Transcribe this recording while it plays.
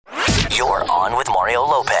You're on with Mario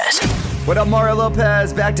Lopez. What up, Mario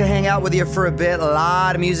Lopez? Back to hang out with you for a bit. A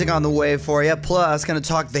lot of music on the way for you. Plus, going to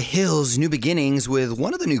talk The Hills' new beginnings with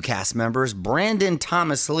one of the new cast members, Brandon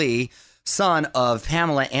Thomas Lee, son of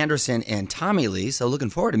Pamela Anderson and Tommy Lee. So looking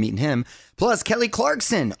forward to meeting him. Plus, Kelly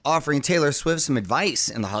Clarkson offering Taylor Swift some advice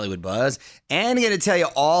in the Hollywood Buzz. And I'm going to tell you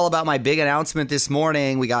all about my big announcement this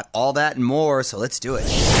morning. We got all that and more, so let's do it.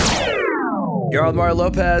 You're on with Mario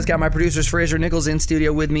Lopez. Got my producers Fraser Nichols in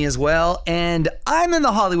studio with me as well. And I'm in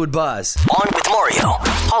the Hollywood Buzz. On with Mario,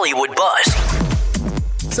 Hollywood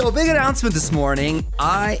Buzz. So, a big announcement this morning.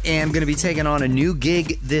 I am going to be taking on a new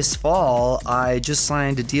gig this fall. I just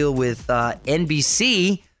signed a deal with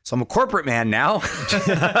NBC, so I'm a corporate man now.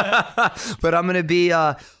 But I'm going to be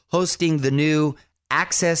hosting the new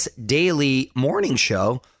Access Daily morning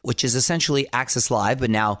show, which is essentially Access Live, but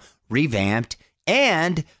now revamped.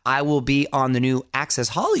 And I will be on the new Access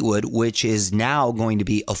Hollywood, which is now going to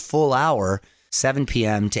be a full hour, 7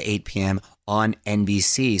 p.m. to 8 p.m. on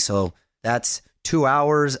NBC. So that's 2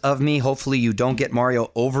 hours of me. Hopefully you don't get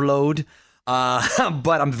Mario overload. But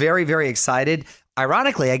I'm very, very excited.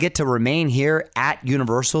 Ironically, I get to remain here at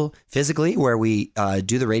Universal physically, where we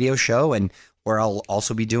do the radio show and where I'll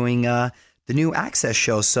also be doing the new Access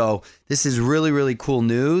show. So this is really, really cool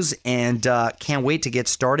news and can't wait to get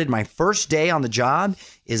started. My first day on the job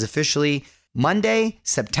is officially Monday,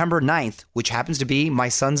 September 9th, which happens to be my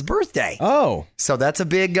son's birthday. Oh. So that's a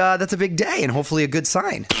big day and hopefully a good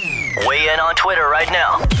sign. Weigh in on Twitter right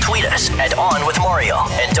now. Tweet us at On With Mario.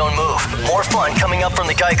 And don't move. More fun coming up from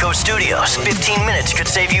the Geico Studios. 15 minutes could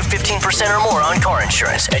save you 15% or more on car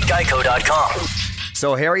insurance at geico.com.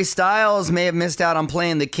 So Harry Styles may have missed out on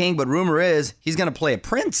playing the King, but rumor is he's going to play a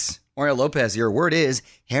Prince. Mario Lopez, your word is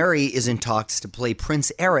Harry is in talks to play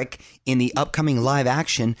Prince Eric in the upcoming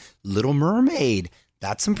live-action Little Mermaid.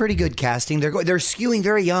 That's some pretty good casting. They're skewing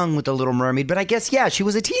very young with the Little Mermaid, but I guess, yeah, she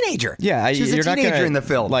was a teenager. Yeah, she was a teenager in the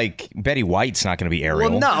film. Like, Betty White's not going to be Ariel.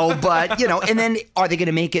 Well, no, but, and then are they going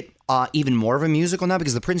to make it even more of a musical now?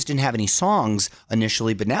 Because the Prince didn't have any songs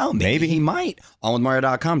initially, but now maybe he might.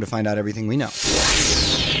 OnWithMario.com to find out everything we know.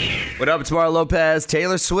 What up, it's Mario Lopez.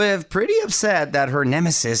 Taylor Swift, pretty upset that her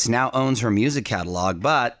nemesis now owns her music catalog,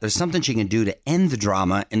 but there's something she can do to end the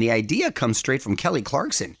drama, and the idea comes straight from Kelly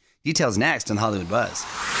Clarkson. Details next on Hollywood Buzz.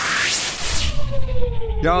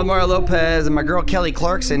 You're on with Mario Lopez, and my girl Kelly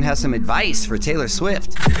Clarkson has some advice for Taylor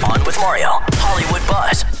Swift. On with Mario, Hollywood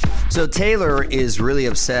Buzz. So Taylor is really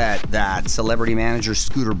upset that celebrity manager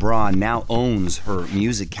Scooter Braun now owns her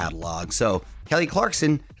music catalog. So Kelly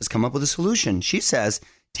Clarkson has come up with a solution. She says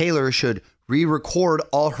Taylor should re-record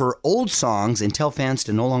all her old songs and tell fans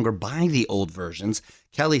to no longer buy the old versions.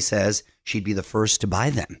 Kelly says she'd be the first to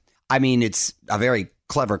buy them. I mean, it's a very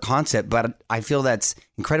clever concept, but I feel that's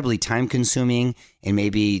incredibly time-consuming, and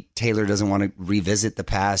maybe Taylor doesn't want to revisit the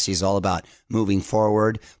past. She's all about moving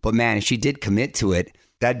forward. But man, if she did commit to it,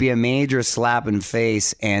 that'd be a major slap in the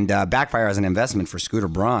face and backfire as an investment for Scooter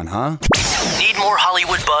Braun, huh? Need more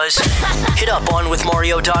Hollywood Buzz? Hit up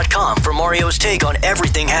onwithmario.com for Mario's take on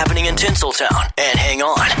everything happening in Tinseltown. And hang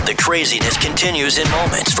on, the craziness continues in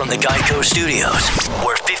moments from the Geico Studios,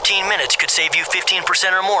 where 15 minutes could save you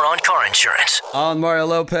 15% or more on car insurance. On Mario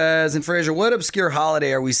Lopez and Fraser, what obscure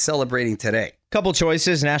holiday are we celebrating today? Couple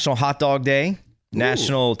choices: National Hot Dog Day,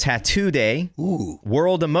 National Tattoo Day,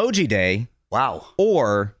 World Emoji Day. Wow.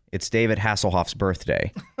 Or it's David Hasselhoff's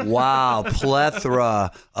birthday. Wow,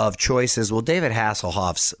 plethora of choices. Well, David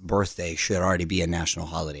Hasselhoff's birthday should already be a national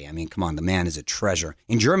holiday. I mean, come on, the man is a treasure.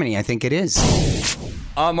 In Germany, I think it is.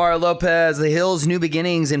 I'm Mario Lopez. The Hills' new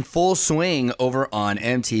beginnings in full swing over on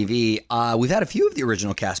MTV. We've had a few of the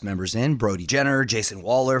original cast members in: Brody Jenner, Jason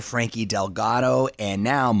Waller, Frankie Delgado, and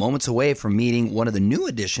now moments away from meeting one of the new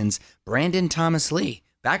additions, Brandon Thomas Lee.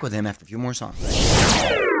 Back with him after a few more songs.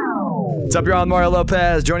 What's up, you're on Mario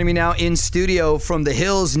Lopez. Joining me now in studio from The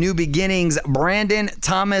Hills' new beginnings, Brandon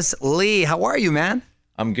Thomas Lee. How are you, man?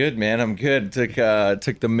 I'm good, man. I'm good. Took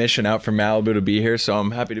the mission out from Malibu to be here, so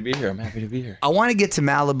I'm happy to be here. I want to get to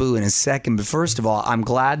Malibu in a second, but first of all, I'm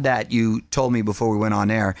glad that you told me before we went on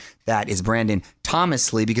air that is Brandon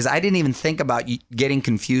Thomas Lee, because I didn't even think about you getting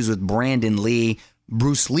confused with Brandon Lee,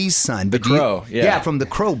 Bruce Lee's son. But The Crow, yeah, from The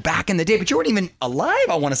Crow back in the day. But you weren't even alive,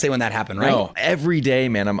 I want to say, when that happened, right? No, every day,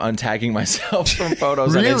 man, I'm untagging myself from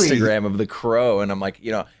photos Really? on Instagram of The Crow, and I'm like,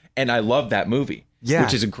 and I love that movie,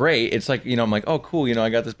 which is great. It's like, I'm like, oh, cool, I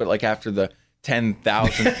got this, but like after the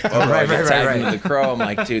 10,000 photo I get tagged into The Crow, I'm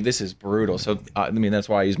like, dude, this is brutal. So, that's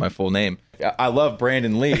why I use my full name. I love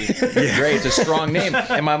Brandon Lee. It's great. It's a strong name.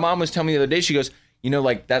 And my mom was telling me the other day, she goes,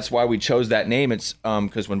 like that's why we chose that name. It's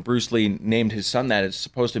because when Bruce Lee named his son that, it's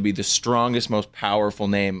supposed to be the strongest, most powerful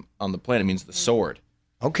name on the planet. It means the sword.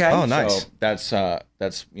 Okay. Oh, nice. So that's I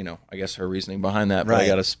guess her reasoning behind that. But I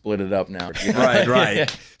got to split it up now.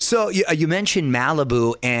 Right. So you mentioned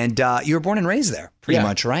Malibu, and you were born and raised there, pretty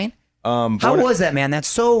much, right? How was that, man?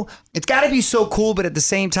 It's got to be so cool, but at the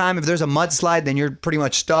same time, if there's a mudslide, then you're pretty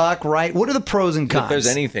much stuck, right? What are the pros and cons? If there's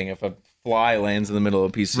anything, if a fly lands in the middle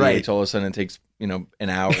of PCH, all of a sudden it takes, an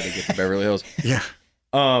hour to get to Beverly Hills. Yeah.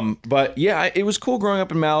 But yeah, it was cool growing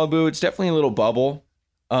up in Malibu. It's definitely a little bubble.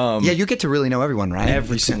 You get to really know everyone, right?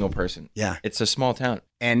 Every single person. Yeah. It's a small town.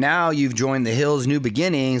 And now you've joined the Hills New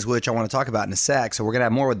Beginnings, which I want to talk about in a sec. So we're going to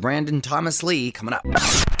have more with Brandon Thomas Lee coming up.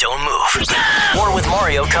 Don't move. More with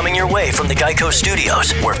Mario coming your way from the Geico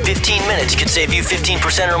Studios, where 15 minutes could save you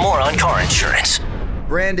 15% or more on car insurance.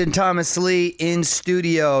 Brandon Thomas Lee in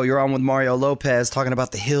studio. You're on with Mario Lopez talking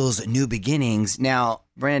about the Hills New Beginnings. Now,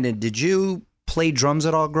 Brandon, did you play drums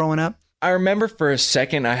at all growing up? I remember for a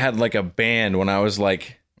second I had like a band when I was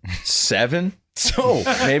like 7. So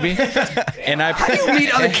maybe. And How do you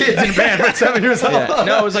meet other kids in a band at 7 years old? Yeah.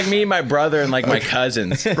 No, it was like me and my brother and like my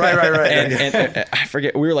cousins. Right. And I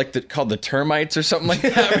forget, we were like called the Termites or something like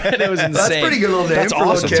that. Man. It was insane. That's a pretty good little name for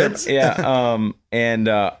awesome. little kids. Yeah. And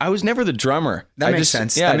I was never the drummer. That makes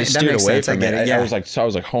sense. Yeah, I just steered away from it. I was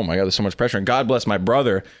like, oh my God, there's so much pressure. And God bless my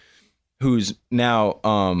brother, who's now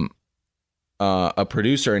a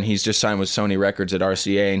producer, and he's just signed with Sony Records at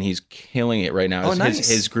RCA, and he's killing it right now. Oh, nice.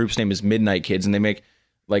 His group's name is Midnight Kids, and they make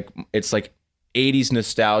it's like 80s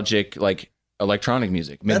nostalgic like electronic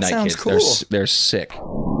music. Midnight sounds Kids. cool. They're sick.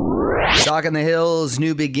 Talking the Hills,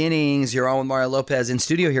 New Beginnings. You're on with Mario Lopez in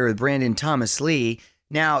studio here with Brandon Thomas Lee.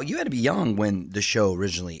 Now, you had to be young when the show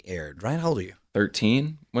originally aired, right? How old are you?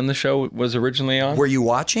 13 when the show was originally on. Were you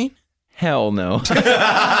watching? Hell no.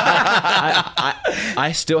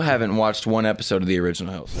 I still haven't watched one episode of the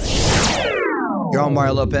original Hills. You're on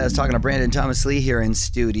Mario Lopez talking to Brandon Thomas Lee here in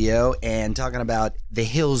studio and talking about the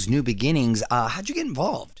Hills New Beginnings. How'd you get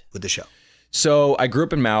involved with the show? So I grew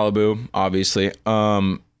up in Malibu, obviously,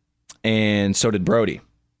 and so did Brody.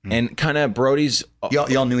 And kind of Brody's...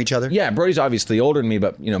 Y'all knew each other? Yeah, Brody's obviously older than me,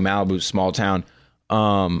 but, Malibu's a small town.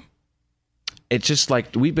 It's just like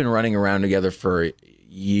we've been running around together for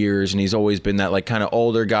years, and he's always been that like kind of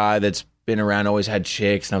older guy that's been around, always had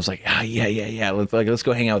chicks, and I was like, yeah, let's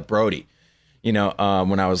go hang out with Brody. When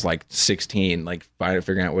I was like 16, like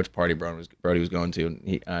figuring out which party Brody was going to, and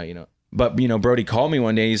he, But Brody called me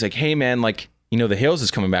one day. He's like, "Hey man, like the Hills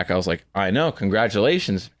is coming back." I was like, "I know,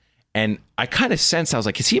 congratulations." And I kind of sensed, I was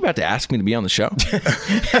like, "Is he about to ask me to be on the show?"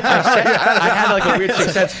 I had like a weird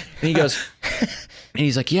sixth sense. And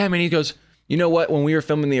he's like, "Yeah, man." He goes, "You know what? When we were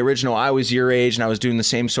filming the original, I was your age and I was doing the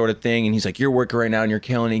same sort of thing." And he's like, "You're working right now and you're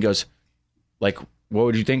killing." He goes, like, "What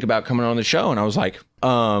would you think about coming on the show?" And I was like,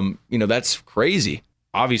 that's crazy.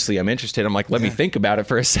 Obviously, I'm interested. I'm like, let me think about it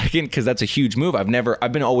for a second, because that's a huge move. I've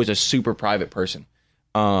been always a super private person.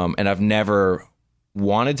 And I've never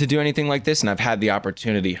wanted to do anything like this. And I've had the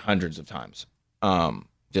opportunity hundreds of times,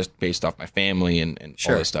 just based off my family and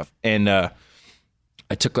all this stuff. And I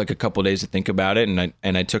took like a couple of days to think about it.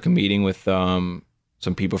 And I took a meeting with some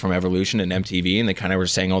people from Evolution and MTV, and they kind of were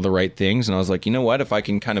saying all the right things. And I was like, you know what? If I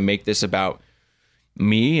can kind of make this about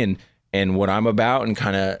me and what I'm about, and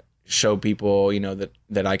kind of show people,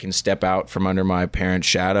 that I can step out from under my parents'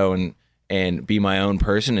 shadow and be my own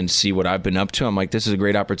person and see what I've been up to. I'm like, this is a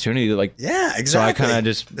great opportunity. Yeah, exactly. So I kind of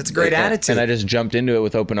just, that's a great attitude. And I just jumped into it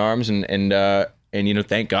with open arms, and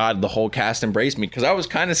thank God the whole cast embraced me, because I was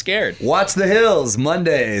kind of scared. Watch The Hills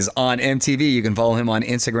Mondays on MTV. You can follow him on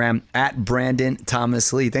Instagram at Brandon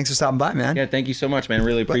Thomas Lee. Thanks for stopping by, man. Yeah, thank you so much, man.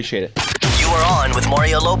 Really appreciate it. You are on with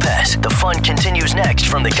Mario Lopez. The fun continues next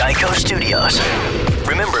from the Geico Studios.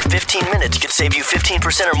 Remember, 15 minutes could save you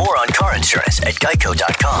 15% or more on car insurance at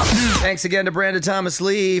geico.com. Thanks again to Brandon Thomas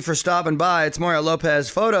Lee for stopping by. It's Mario Lopez.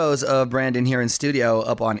 Photos of Brandon here in studio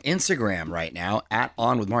up on Instagram right now, at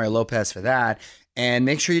On with Mario Lopez for that. And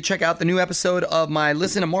make sure you check out the new episode of my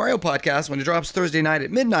Listen to Mario podcast when it drops Thursday night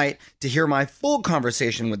at midnight to hear my full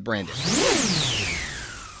conversation with Brandon.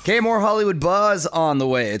 Okay, more Hollywood buzz on the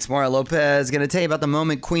way. It's Mario Lopez going to tell you about the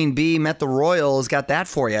moment Queen Bee met the Royals. Got that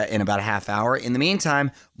for you in about a half hour. In the meantime,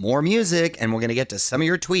 more music, and we're going to get to some of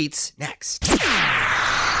your tweets next.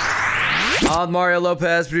 Mario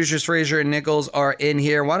Lopez, producers Fraser and Nichols are in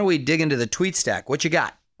here. Why don't we dig into the tweet stack? What you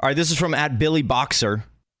got? All right, this is from @BillyBoxer.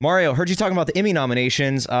 Mario, heard you talking about the Emmy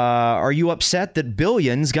nominations. Are you upset that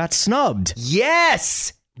Billions got snubbed?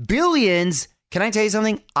 Yes! Billions. Can I tell you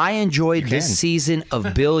something? I enjoyed this season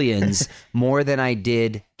of Billions more than I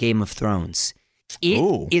did Game of Thrones.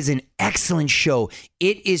 It is an excellent show.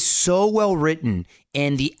 It is so well written,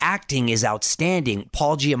 and the acting is outstanding.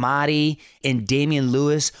 Paul Giamatti and Damian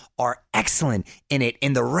Lewis are excellent in it,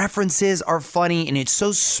 and the references are funny, and it's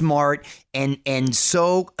so smart and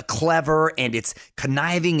so clever, and it's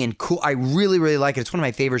conniving and cool. I really, really like it. It's one of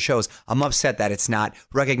my favorite shows. I'm upset that it's not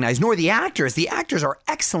recognized, nor the actors. The actors are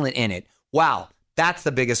excellent in it. Wow. That's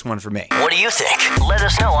the biggest one for me. What do you think? Let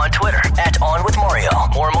us know on Twitter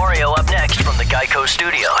 @OnWithMario. More Mario up next from the Geico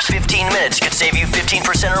Studios. 15 minutes could save you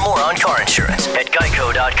 15% or more on car insurance at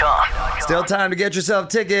Geico.com. Still time to get yourself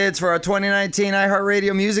tickets for our 2019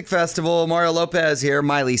 iHeartRadio Music Festival. Mario Lopez here.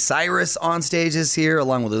 Miley Cyrus on stage this year,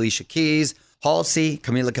 along with Alicia Keys, Halsey,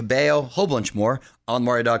 Camila Cabello, whole bunch more. On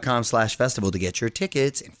Mario.com/festival to get your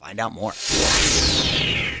tickets and find out more.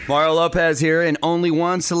 Mario Lopez here, and only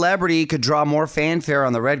one celebrity could draw more fanfare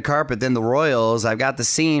on the red carpet than the Royals. I've got the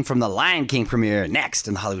scene from the Lion King premiere next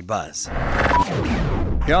in the Hollywood Buzz.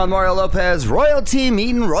 Here on Mario Lopez, royalty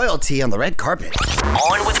meeting royalty on the red carpet.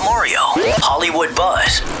 On with Mario, Hollywood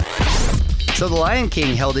Buzz. So the Lion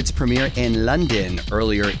King held its premiere in London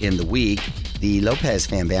earlier in the week. The Lopez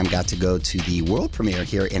Fam Bam got to go to the world premiere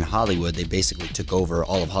here in Hollywood. They basically took over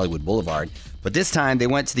all of Hollywood Boulevard. But this time they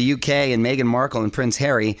went to the UK, and Meghan Markle and Prince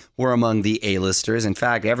Harry were among the A-listers. In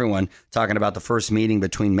fact, everyone talking about the first meeting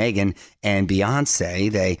between Meghan and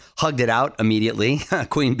Beyonce. They hugged it out immediately.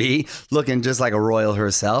 Queen Bee looking just like a royal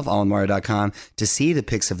herself. On Mario.com to see the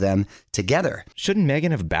pics of them together. Shouldn't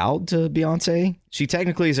Meghan have bowed to Beyonce? She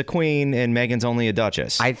technically is a queen, and Meghan's only a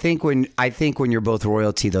duchess. I think when you're both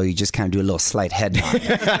royalty, though, you just kind of do a little slight head nod.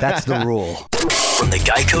 That's the rule. From the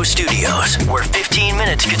Geico Studios, where 15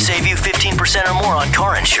 minutes could save you 15% or more on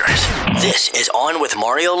car insurance. This is On with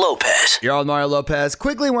Mario Lopez. You're on Mario Lopez.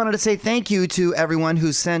 Quickly wanted to say thank you to everyone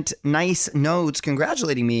who sent nice notes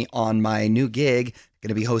congratulating me on my new gig. Going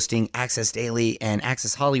to be hosting Access Daily and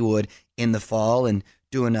Access Hollywood in the fall and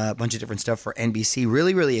doing a bunch of different stuff for NBC.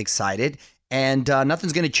 Really, really excited. And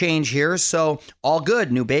nothing's going to change here, so all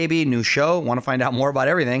good. New baby, new show. Want to find out more about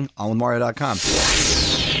everything? OnWithMario.com.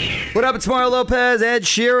 What up, it's Mario Lopez. Ed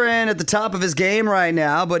Sheeran at the top of his game right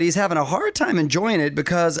now, but he's having a hard time enjoying it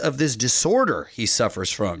because of this disorder he suffers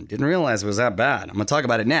from. Didn't realize it was that bad. I'm going to talk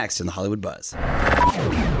about it next in the Hollywood Buzz.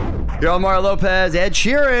 You're on Mario Lopez. Ed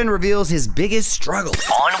Sheeran reveals his biggest struggle.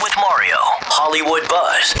 On with Mario, Hollywood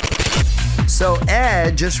Buzz. So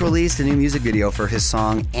Ed just released a new music video for his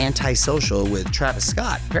song Antisocial with Travis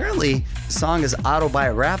Scott. Apparently, the song is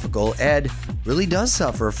autobiographical. Ed really does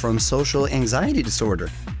suffer from social anxiety disorder.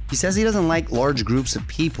 He says he doesn't like large groups of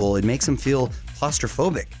people. It makes him feel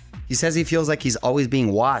claustrophobic. He says he feels like he's always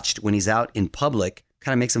being watched when he's out in public.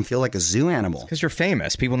 Kind of makes him feel like a zoo animal. Because you're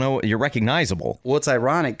famous. People know you're recognizable. Well, it's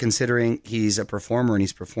ironic considering he's a performer and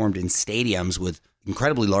he's performed in stadiums with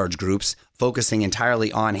incredibly large groups focusing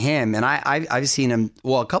entirely on him. And I've seen him,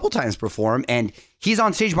 a couple times perform, and he's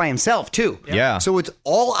on stage by himself, too. Yeah. So it's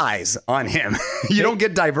all eyes on him. You don't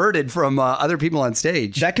get diverted from other people on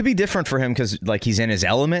stage. That could be different for him because, he's in his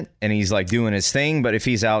element and he's, doing his thing. But if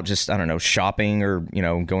he's out just, shopping or,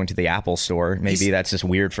 going to the Apple store, maybe that's just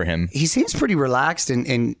weird for him. He seems pretty relaxed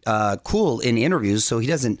and cool in interviews, so he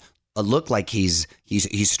doesn't look like he's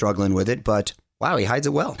struggling with it, but... wow, he hides it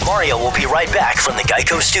well. Mario will be right back from the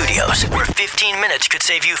Geico Studios, where 15 minutes could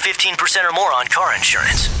save you 15% or more on car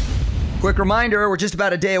insurance. Quick reminder, we're just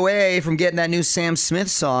about a day away from getting that new Sam Smith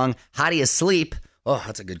song, How Do You Sleep? Oh,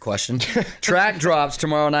 that's a good question. Track drops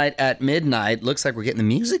tomorrow night at midnight. Looks like we're getting the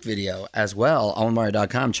music video as well. On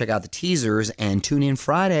Mario.com, check out the teasers and tune in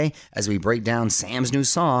Friday as we break down Sam's new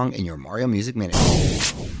song in your Mario Music Minute.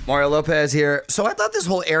 Mario Lopez here. So I thought this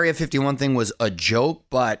whole Area 51 thing was a joke,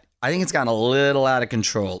 but I think it's gotten a little out of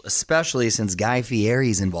control, especially since Guy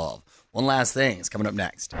Fieri's involved. One last thing is coming up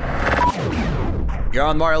next. You're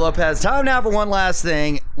on Mario Lopez. Time now for one last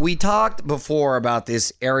thing. We talked before about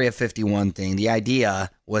this Area 51 thing. The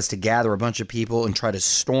idea was to gather a bunch of people and try to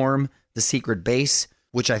storm the secret base,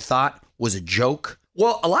 which I thought was a joke.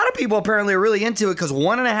 Well, a lot of people apparently are really into it because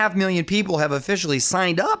 1.5 million people have officially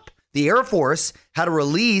signed up. The Air Force had to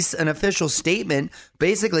release an official statement,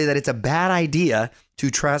 basically that it's a bad idea to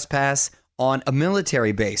trespass on a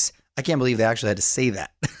military base. I can't believe they actually had to say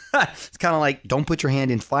that. It's kind of like, don't put your hand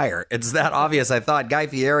in fire. It's that obvious, I thought. Guy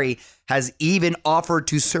Fieri has even offered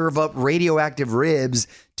to serve up radioactive ribs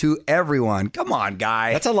to everyone. Come on,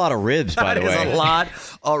 Guy. That's a lot of ribs, by the way. That is a lot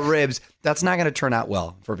of ribs. That's not going to turn out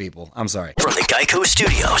well for people. I'm sorry. From the Geico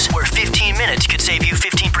Studios, where 15 minutes could save you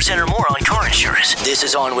 15% 5% or more on car insurance. This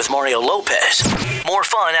is On with Mario Lopez. More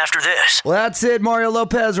fun after this. Well, that's it, Mario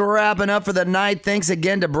Lopez. We're wrapping up for the night. Thanks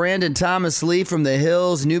again to Brandon Thomas Lee from the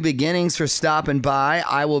Hills New Beginnings for stopping by.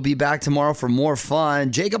 I will be back tomorrow for more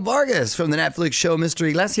fun. Jacob Vargas from the Netflix show Mr.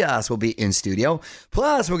 Iglesias will be in studio.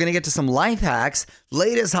 Plus, we're going to get to some life hacks,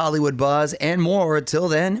 latest Hollywood buzz, and more. Till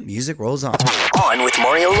then, music rolls on. On with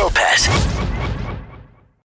Mario Lopez.